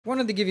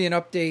wanted to give you an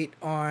update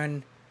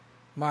on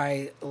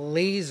my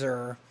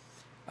laser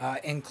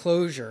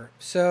enclosure.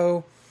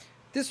 So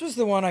this was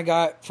the one I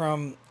got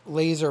from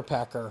Laser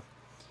Pecker,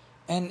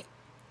 and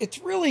it's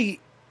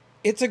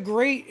a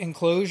great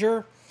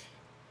enclosure,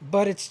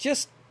 but it's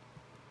just,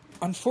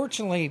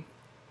 unfortunately,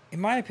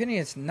 in my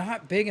opinion, it's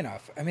not big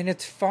enough. I mean,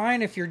 it's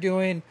fine if you're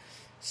doing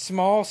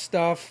small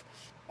stuff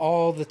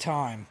all the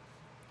time.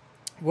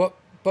 But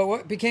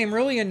what became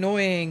really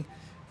annoying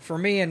for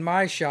me in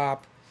my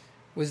shop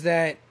was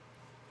that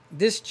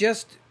this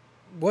just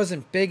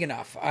wasn't big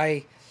enough.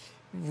 I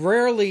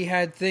rarely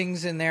had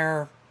things in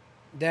there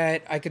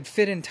that I could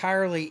fit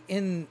entirely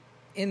in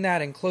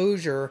that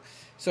enclosure,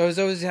 so I was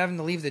always having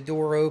to leave the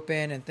door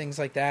open and things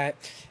like that.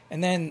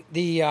 And then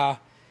the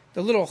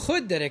little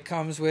hood that it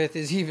comes with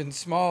is even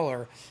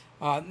smaller.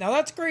 Now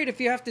that's great if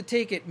you have to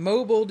take it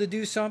mobile to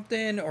do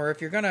something, or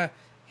if you're gonna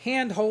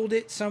hand hold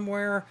it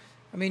somewhere.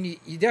 I mean,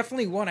 you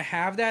definitely want to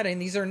have that,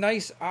 and these are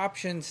nice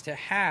options to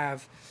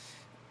have.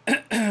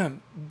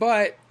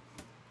 But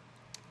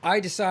I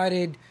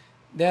decided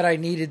that I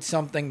needed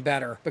something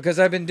better, because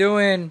I've been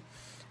doing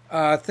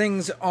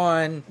things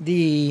on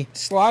the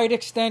slide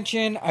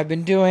extension. I've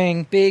been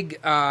doing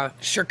big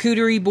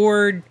charcuterie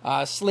board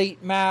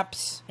slate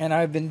maps, and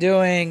I've been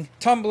doing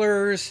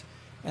tumblers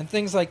and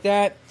things like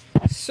that.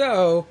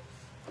 So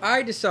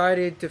I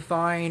decided to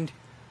find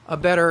a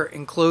better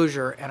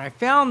enclosure, and I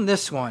found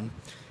this one.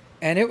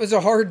 And it was a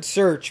hard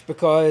search,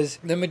 because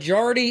the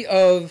majority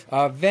of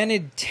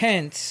vented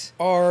tents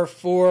are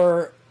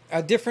for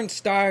a different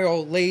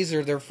style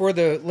laser. They're for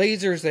the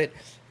lasers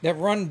that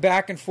run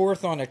back and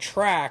forth on a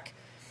track,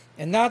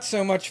 and not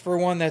so much for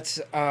one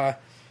that's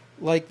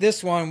like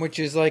this one, which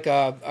is like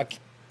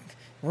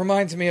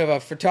reminds me of a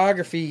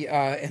photography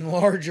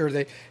enlarger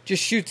that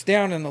just shoots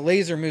down and the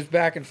laser moves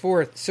back and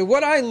forth. So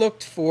what I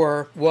looked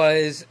for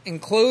was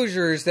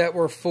enclosures that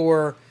were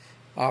for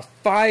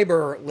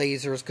fiber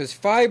lasers, because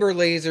fiber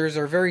lasers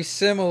are very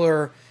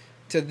similar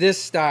to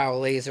this style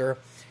laser.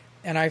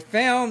 And I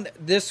found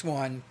this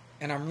one,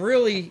 and I'm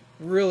really,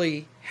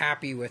 really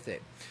happy with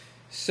it.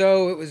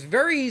 So it was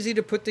very easy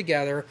to put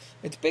together.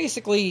 It's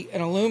basically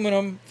an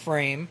aluminum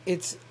frame.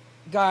 It's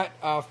got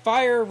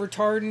fire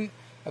retardant.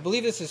 I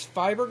believe this is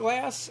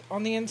fiberglass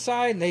on the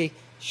inside, and they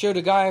showed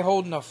a guy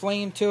holding a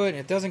flame to it, and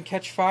it doesn't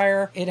catch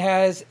fire. It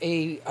has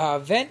a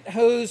vent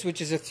hose, which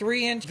is a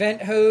 3-inch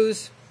vent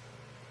hose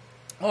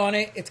on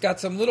it. It's got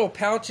some little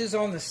pouches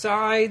on the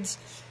sides.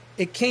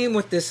 It came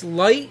with this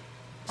light,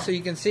 so you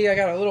can see I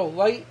got a little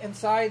light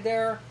inside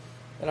there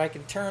that I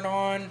can turn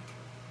on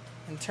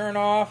and turn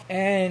off.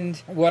 And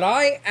what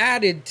I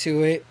added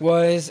to it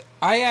was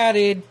I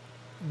added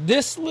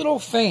this little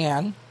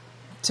fan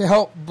to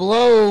help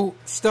blow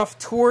stuff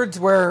towards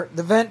where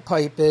the vent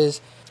pipe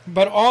is,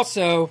 but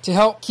also to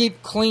help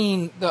keep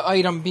clean the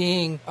item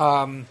being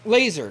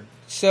lasered.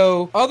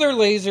 So other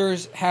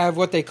lasers have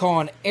what they call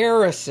an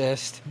air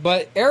assist,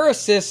 but air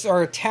assists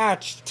are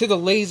attached to the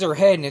laser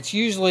head, and it's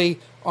usually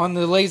on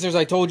the lasers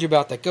I told you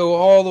about that go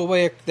all the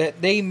way,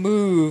 that they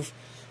move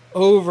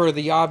over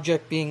the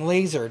object being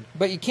lasered.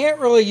 But you can't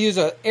really use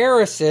an air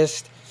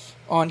assist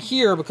on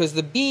here because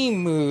the beam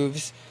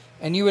moves,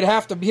 and you would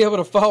have to be able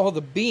to follow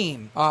the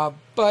beam.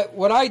 But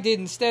what I did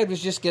instead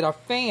was just get a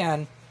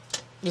fan,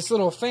 this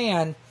little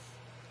fan,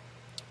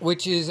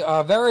 which is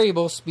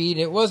variable speed.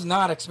 It was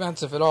not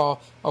expensive at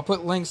all. I'll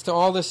put links to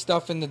all this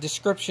stuff in the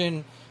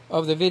description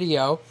of the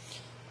video.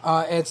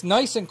 It's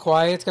nice and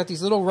quiet. It's got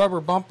these little rubber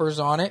bumpers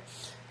on it.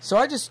 So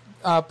I just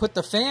put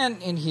the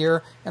fan in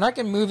here, and I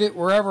can move it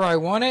wherever I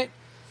want it,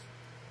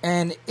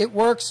 and it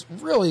works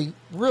really,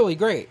 really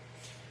great.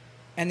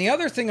 And the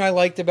other thing I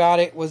liked about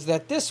it was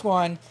that this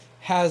one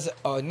has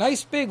a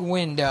nice big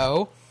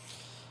window,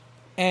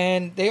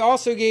 and they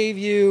also gave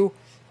you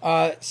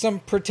some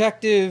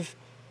protective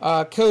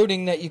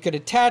coating that you could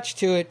attach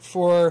to it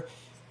for.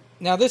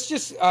 Now this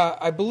just,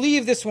 I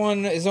believe this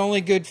one is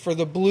only good for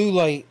the blue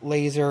light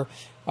laser.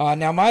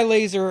 Now my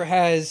laser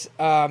has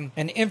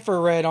an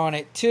infrared on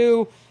it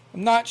too.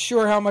 I'm not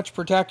sure how much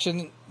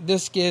protection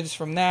this gives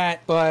from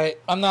that,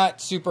 but I'm not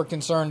super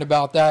concerned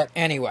about that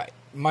anyway.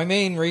 My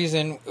main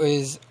reason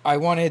is I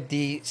wanted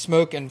the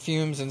smoke and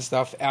fumes and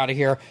stuff out of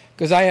here,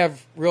 because I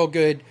have real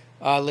good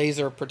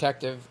laser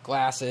protective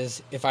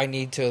glasses if I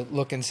need to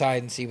look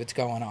inside and see what's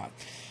going on.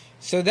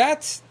 So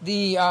that's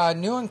the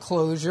new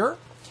enclosure.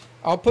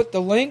 I'll put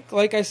the link,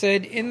 like I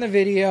said, in the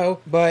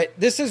video. But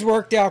this has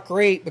worked out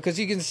great, because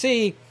you can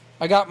see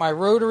I got my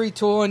rotary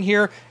tool in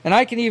here, and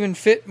I can even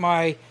fit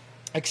my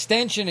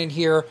extension in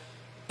here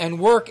and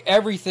work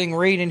everything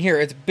right in here.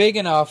 It's big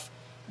enough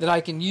that I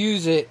can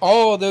use it,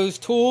 all of those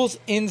tools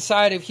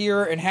inside of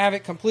here, and have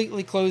it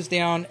completely closed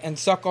down and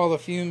suck all the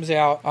fumes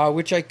out,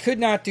 which I could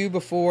not do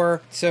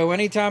before. So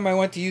anytime I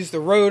went to use the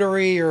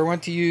rotary or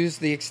went to use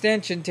the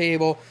extension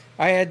table,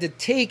 I had to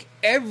take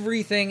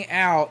everything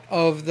out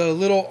of the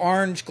little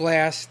orange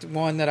glassed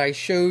one that I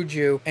showed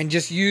you and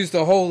just use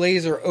the whole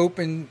laser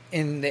open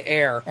in the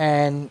air.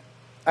 And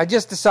I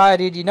just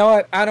decided, you know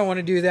what, I don't want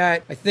to do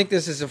that. I think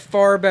this is a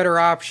far better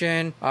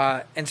option,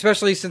 and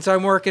especially since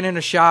I'm working in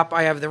a shop,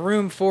 I have the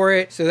room for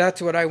it, so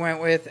that's what I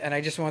went with, and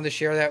I just wanted to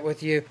share that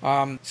with you.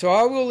 So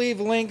I will leave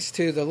links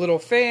to the little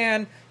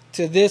fan,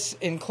 to this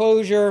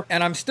enclosure,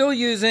 and I'm still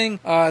using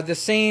the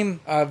same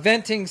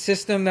venting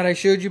system that I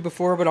showed you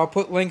before, but I'll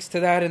put links to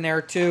that in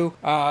there too,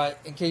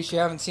 in case you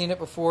haven't seen it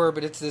before.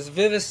 But it's this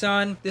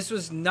Vivasun. This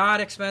was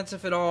not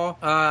expensive at all.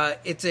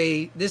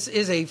 This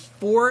is a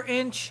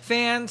 4-inch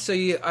fan, so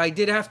I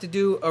did have to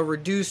do a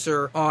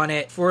reducer on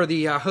it for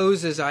the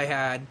hoses I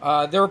had.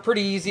 They were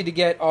pretty easy to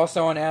get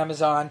also on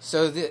Amazon.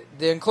 So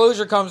the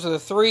enclosure comes with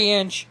a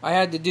 3-inch. I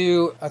had to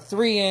do a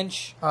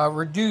 3-inch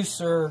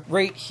reducer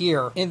right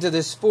here into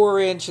this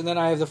 4-inch, and then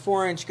I have the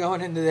 4-inch going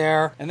into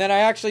there, and then I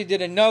actually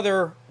did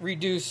another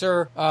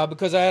reducer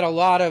because I had a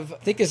lot of, I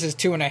think this is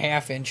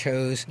 2.5-inch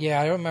hose. Yeah,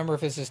 I don't remember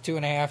if this is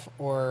 2.5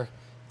 or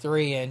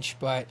 3-inch,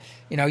 but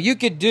you know, you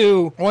could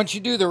do, once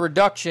you do the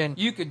reduction,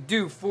 you could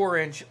do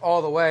 4-inch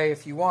all the way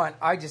if you want.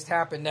 I just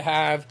happened to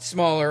have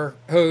smaller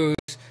hose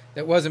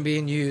that wasn't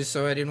being used,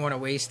 so I didn't want to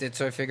waste it,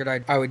 so I figured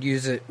I would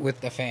use it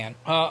with the fan.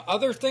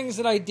 Other things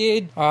that I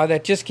did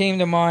that just came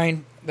to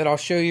mind that I'll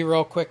show you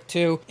real quick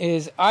too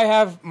is I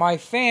have my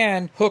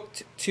fan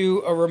hooked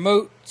to a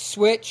remote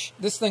switch.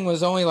 This thing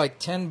was only like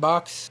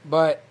 $10,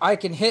 but I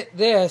can hit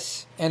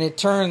this and it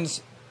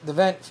turns the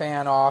vent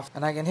fan off,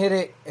 and I can hit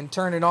it and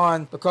turn it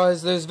on,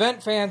 because those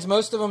vent fans,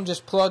 most of them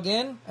just plug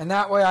in, and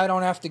that way I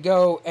don't have to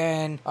go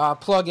and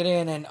plug it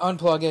in and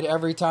unplug it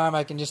every time.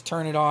 I can just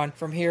turn it on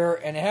from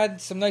here, and it had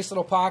some nice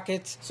little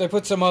pockets, so I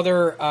put some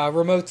other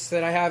remotes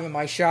that I have in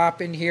my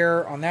shop in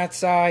here on that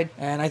side,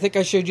 and I think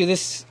I showed you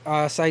this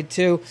side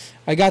too.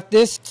 I got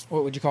this,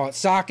 what would you call it,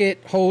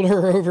 socket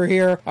holder over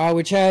here,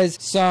 which has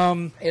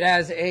some, it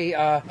has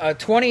a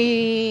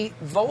 20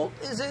 volt,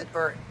 is it,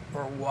 or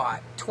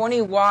watt,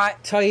 20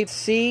 watt type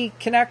C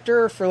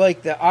connector for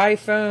like the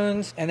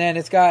iPhones, and then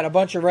it's got a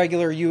bunch of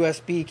regular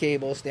USB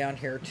cables down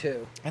here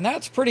too, and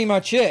that's pretty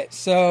much it.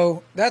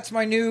 So that's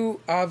my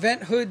new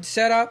vent hood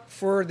setup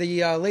for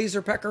the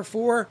Laser Pecker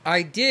 4.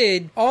 I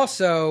did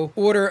also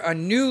order a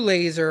new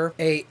laser,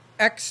 a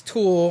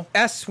X-Tool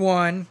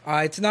S1.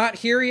 It's not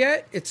here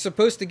yet. It's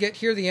supposed to get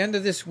here the end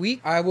of this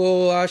week. I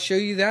will show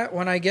you that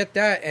when I get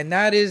that, and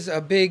that is a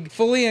big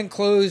fully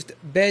enclosed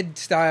bed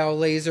style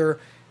laser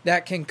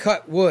that can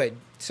cut wood.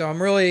 So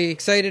I'm really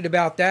excited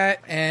about that,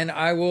 and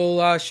I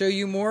will show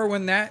you more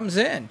when that comes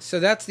in. So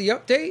that's the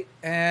update,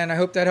 and I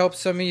hope that helps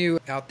some of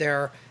you out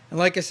there. And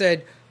like I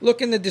said,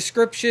 look in the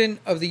description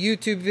of the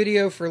YouTube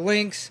video for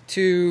links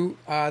to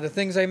the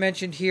things I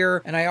mentioned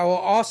here, and I will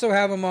also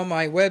have them on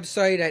my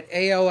website at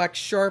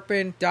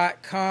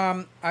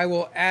alxsharpen.com. I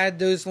will add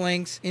those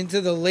links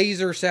into the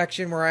laser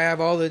section where I have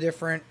all the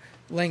different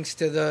links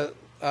to the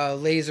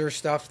laser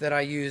stuff that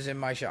I use in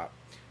my shop.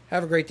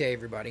 Have a great day,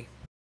 everybody.